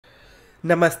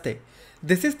Namaste.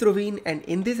 This is Dhruvin, and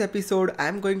in this episode I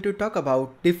am going to talk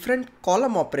about different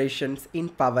column operations in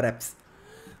PowerApps.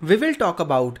 We will talk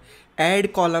about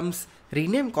AddColumns,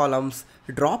 RenameColumns,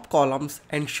 DropColumns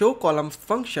and ShowColumns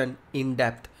function in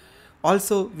depth.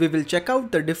 Also, we will check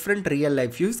out the different real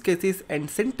life use cases and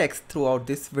syntax throughout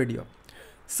this video.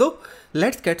 So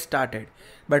let's get started.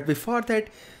 But before that,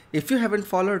 if you haven't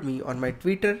followed me on my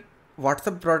Twitter,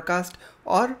 WhatsApp broadcast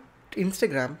or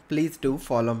Instagram, please do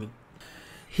follow me.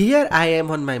 Here I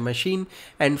am on my machine,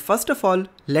 and first of all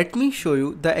let me show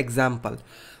you the example.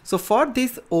 So for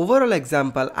this overall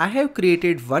example I have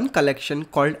created one collection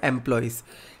called employees,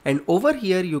 and over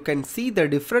here you can see the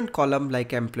different column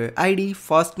like employee ID,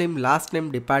 first name, last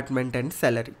name, department and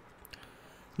salary.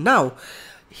 Now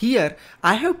here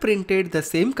I have printed the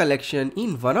same collection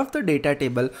in one of the data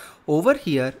table over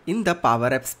here in the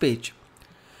PowerApps page.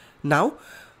 Now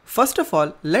first of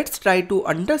all, let's try to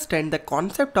understand the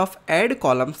concept of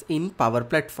AddColumns in Power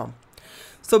Platform.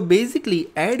 So basically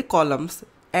AddColumns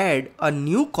add a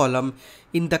new column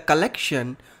in the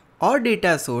collection or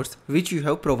data source which you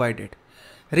have provided.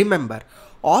 Remember,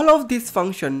 all of these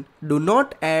functions do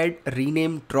not add,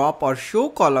 rename, drop or show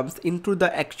columns into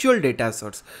the actual data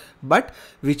source, but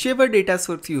whichever data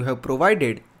source you have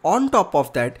provided, on top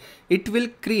of that it will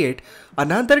create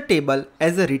another table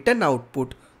as a written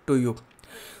output to you.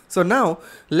 So now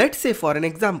let's say for an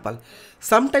example,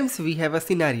 sometimes we have a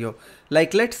scenario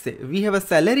like, let's say we have a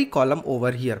salary column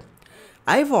over here.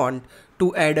 I want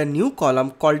to add a new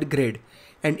column called grade,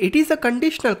 and it is a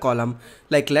conditional column.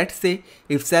 Like, let's say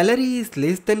if salary is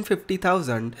less than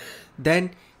 50,000,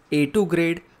 then A2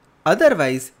 grade,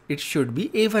 otherwise it should be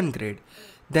A1 grade.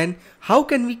 Then how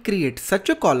can we create such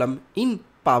a column in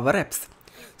PowerApps?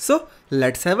 So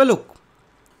let's have a look.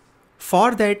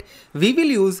 For that we will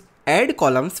use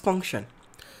AddColumns function.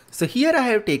 So here I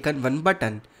have taken one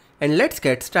button and let's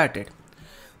get started.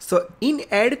 So in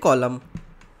AddColumns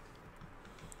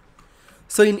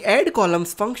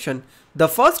function, the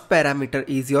first parameter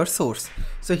is your source.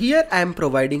 So here I am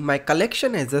providing my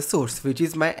collection as a source, which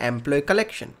is my employee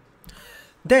collection.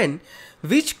 Then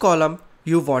which column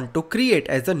you want to create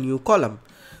as a new column.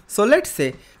 So let's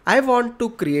say I want to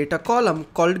create a column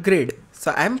called grade.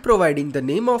 So I am providing the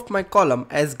name of my column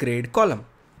as grade column.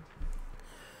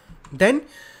 Then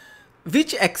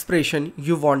which expression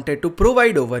you wanted to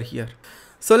provide over here.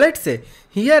 So let's say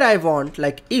here I want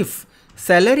like if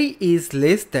salary is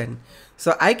less than,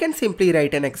 so I can simply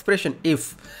write an expression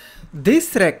if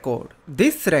this record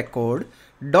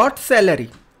dot salary,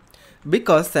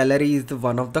 because salary is the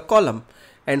one of the column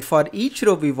and for each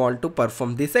row we want to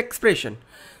perform this expression.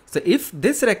 So if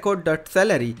this record dot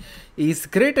salary is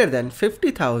greater than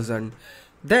 50,000,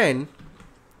 then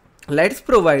let's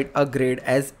provide a grade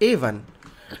as A1.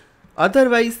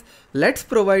 Otherwise, let's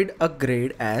provide a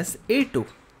grade as A2.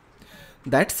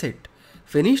 That's it.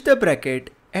 Finish the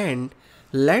bracket and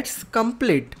let's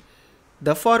complete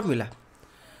the formula.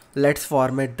 Let's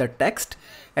format the text,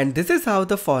 and this is how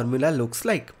the formula looks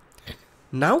like.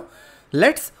 Now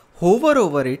let's hover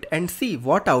over it and see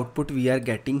what output we are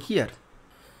getting here.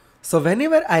 So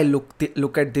whenever I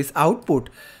look at this output,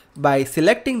 by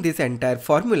selecting this entire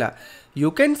formula, you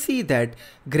can see that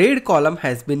grade column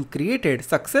has been created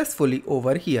successfully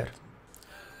over here.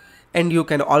 And you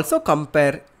can also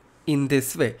compare in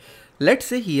this way. Let's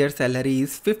say here salary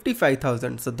is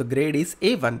 55,000, so the grade is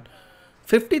A1.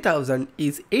 50,000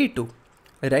 is A2,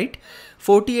 right?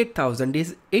 48,000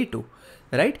 is A2,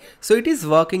 right? So it is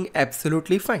working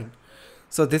absolutely fine.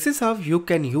 So this is how you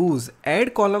can use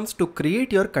AddColumns to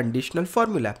create your conditional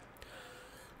formula.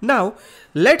 Now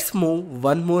let's move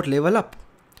one more level up.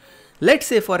 Let's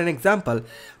say for an example,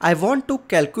 I want to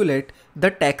calculate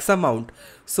the tax amount.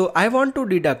 So I want to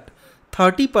deduct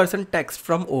 30% tax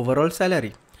from overall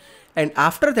salary. And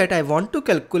after that I want to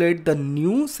calculate the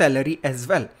new salary as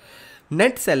well,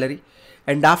 net salary.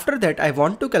 And after that I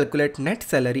want to calculate net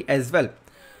salary as well.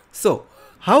 So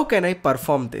how can I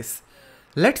perform this?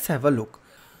 Let's have a look.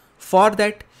 For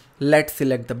that, let's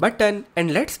select the button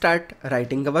and let's start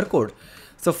writing our code.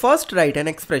 So first write an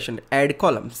expression,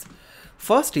 AddColumns.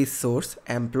 First is source,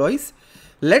 employees.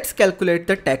 Let's calculate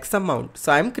the tax amount.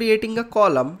 So I'm creating a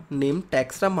column named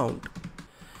tax amount.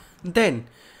 Then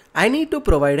I need to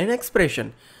provide an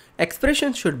expression.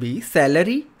 Expression should be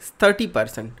salary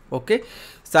 30%. Okay.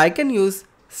 So I can use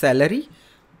salary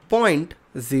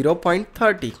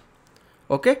 0.30.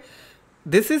 Okay.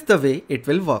 This is the way it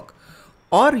will work.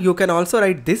 Or you can also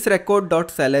write this record dot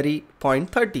salary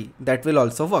 0.30. That will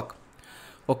also work.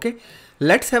 Okay,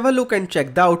 let's have a look and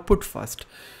check the output first.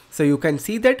 So you can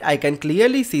see that I can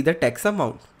clearly see the tax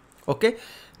amount. Okay,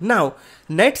 Now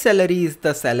net salary is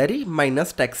the salary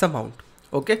minus tax amount.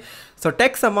 Okay, so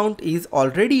tax amount is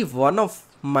already one of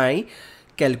my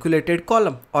calculated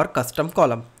column or custom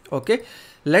column. Okay,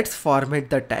 let's format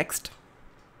the text.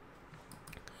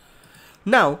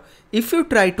 Now if you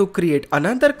try to create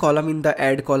another column in the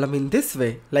add column in this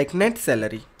way, like net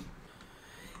salary,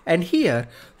 and here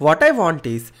what I want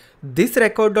is this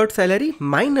record.salary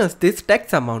minus this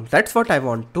tax amount. That's what I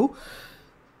want to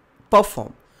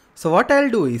perform. So what I'll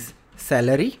do is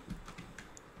salary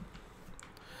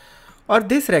or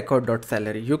this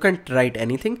record.salary, you can write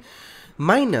anything,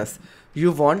 minus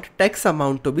you want tax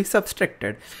amount to be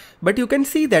subtracted. But you can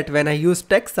see that when I use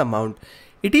tax amount,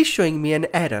 it is showing me an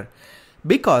error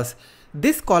because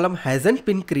this column hasn't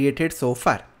been created so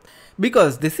far,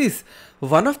 because this is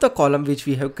one of the column which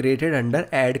we have created under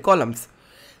add columns.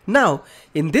 Now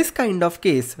in this kind of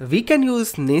case we can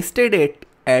use nested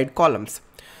add columns.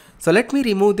 So let me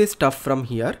remove this stuff from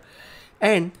here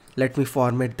and let me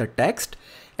format the text,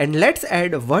 and let's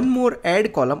add one more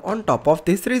add column on top of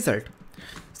this result.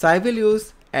 So I will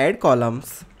use add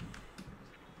columns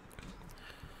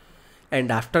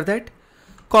and after that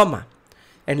comma,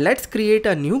 and let's create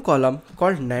a new column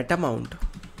called net amount.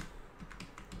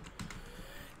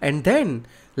 And then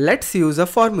let's use a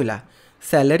formula,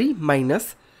 salary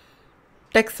minus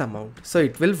tax amount, so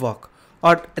it will work.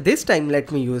 Or this time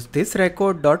let me use this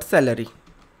record.salary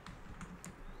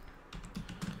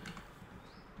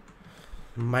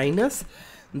minus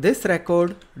this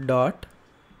record.tax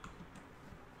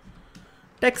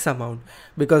amount,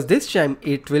 because this time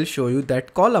it will show you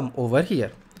that column over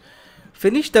here.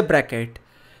 Finish the bracket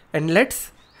and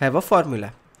let's have a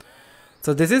formula.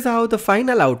 So this is how the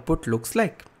final output looks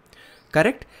like,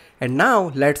 correct? And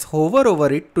now let's hover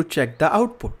over it to check the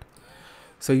output.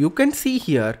 So you can see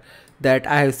here that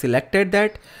I have selected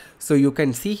that. So you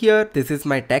can see here, this is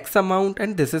my tax amount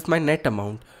and this is my net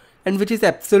amount, and which is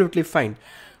absolutely fine.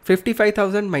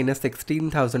 55,000 minus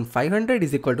 16,500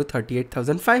 is equal to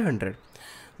 38,500,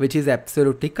 which is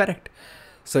absolutely correct.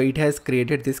 So it has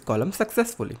created this column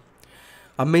successfully.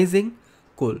 Amazing,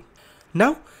 cool.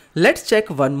 Now let's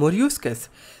check one more use case.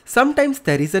 Sometimes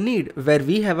there is a need where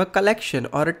we have a collection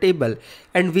or a table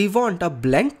and we want a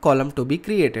blank column to be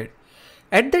created.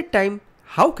 At that time,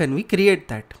 how can we create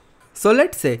that? So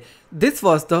let's say this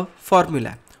was the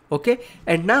formula, okay?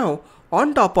 And now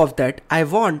on top of that, I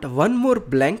want one more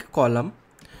blank column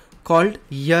called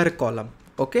year column,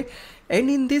 okay? And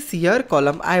in this year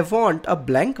column, I want a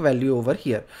blank value over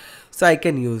here. So I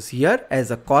can use year as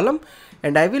a column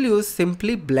and I will use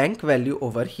simply blank value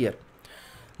over here.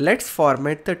 Let's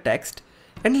format the text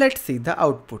and let's see the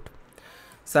output.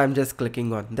 So I'm just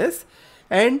clicking on this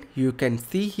and you can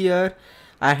see here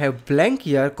I have blank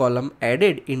year column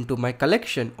added into my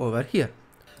collection over here.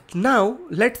 Now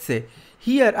let's say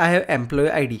here I have employee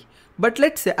ID, but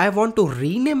let's say I want to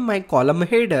rename my column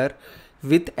header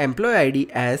with employee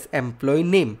ID as employee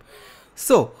name.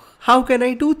 So how can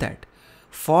I do that?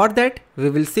 For that we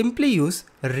will simply use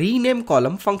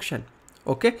RenameColumn function.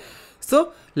 Okay,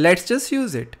 so let's just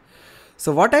use it.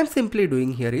 So what I'm simply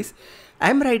doing here is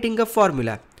I'm writing a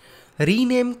formula,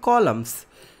 RenameColumns,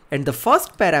 and the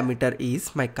first parameter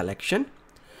is my collection,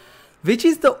 which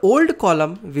is the old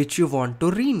column which you want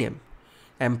to rename,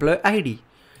 employee ID,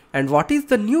 and what is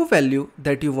the new value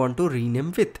that you want to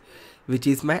rename with, which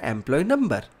is my employee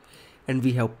number, and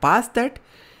we have passed that.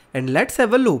 And let's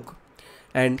have a look,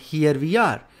 and here we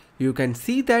are. You can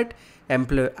see that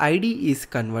employee ID is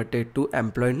converted to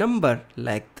employee number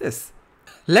like this.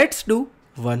 Let's do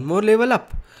one more level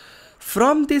up.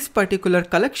 From this particular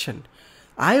collection,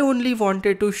 I only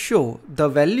wanted to show the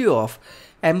value of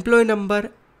employee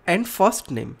number and first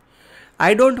name.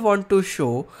 I don't want to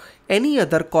show any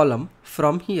other column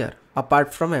from here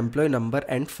apart from employee number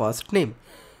and first name.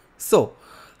 So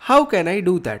how can I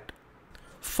do that?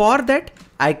 For that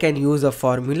I can use a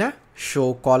formula,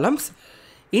 ShowColumns.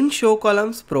 In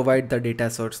ShowColumns, provide the data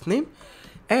source name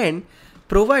and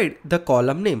provide the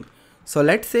column name. So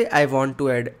let's say I want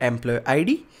to add employee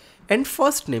ID and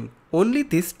first name. Only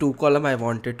these two columns I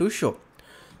wanted to show.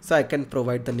 So I can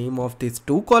provide the name of these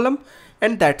two columns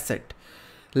and that's it.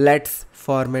 Let's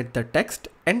format the text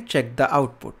and check the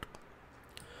output.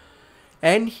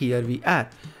 And here we are.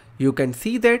 You can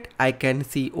see that I can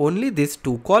see only these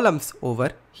two columns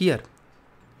over here.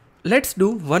 Let's do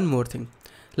one more thing.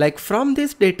 Like from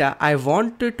this data, I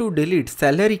wanted to delete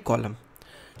salary column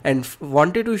and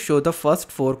wanted to show the first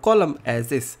four columns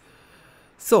as is.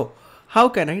 So how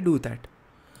can I do that?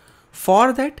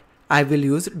 For that, I will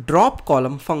use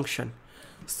DropColumn function.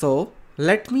 So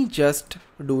let me just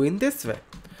do in this way.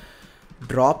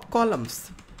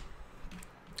 DropColumns.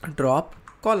 Drop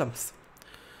columns.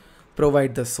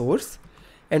 Provide the source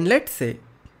and let's say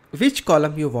which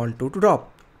column you want to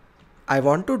drop. I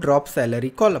want to drop salary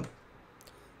column.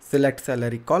 Select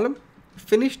salary column,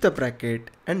 finish the bracket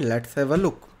and let's have a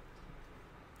look.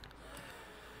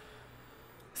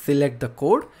 Select the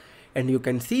code and you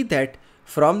can see that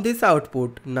from this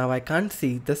output now I can't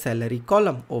see the salary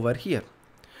column over here,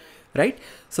 right?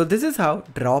 So this is how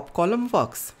drop column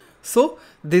works. So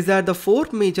these are the 4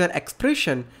 major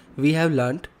expressions we have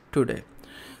learned today.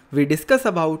 We discuss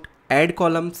about add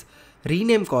columns,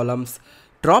 rename columns,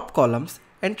 drop columns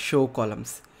and show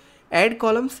columns. Add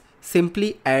columns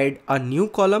simply add a new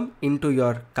column into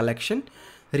your collection.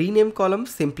 Rename column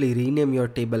simply rename your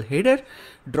table header.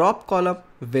 Drop column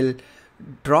will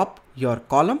drop your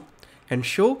column and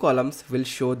show columns will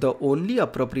show the only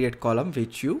appropriate column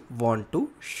which you want to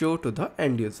show to the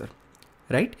end user,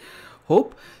 right?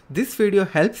 Hope this video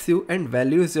helps you and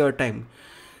values your time.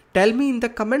 Tell me in the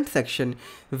comment section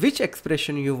which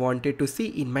expression you wanted to see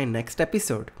in my next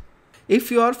episode. If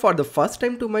you are for the first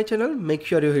time to my channel, make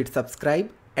sure you hit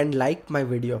subscribe and like my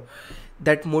video.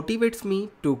 That motivates me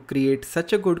to create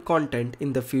such a good content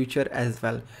in the future as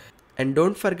well. And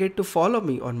don't forget to follow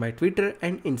me on my Twitter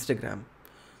and Instagram.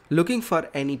 Looking for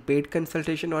any paid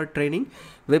consultation or training,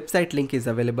 website link is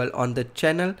available on the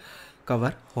channel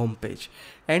cover homepage.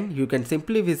 And you can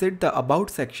simply visit the about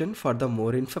section for the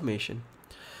more information.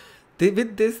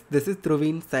 With this is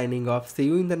Dhruvin signing off. See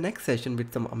you in the next session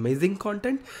with some amazing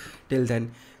content. Till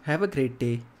then, have a great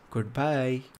day. Goodbye.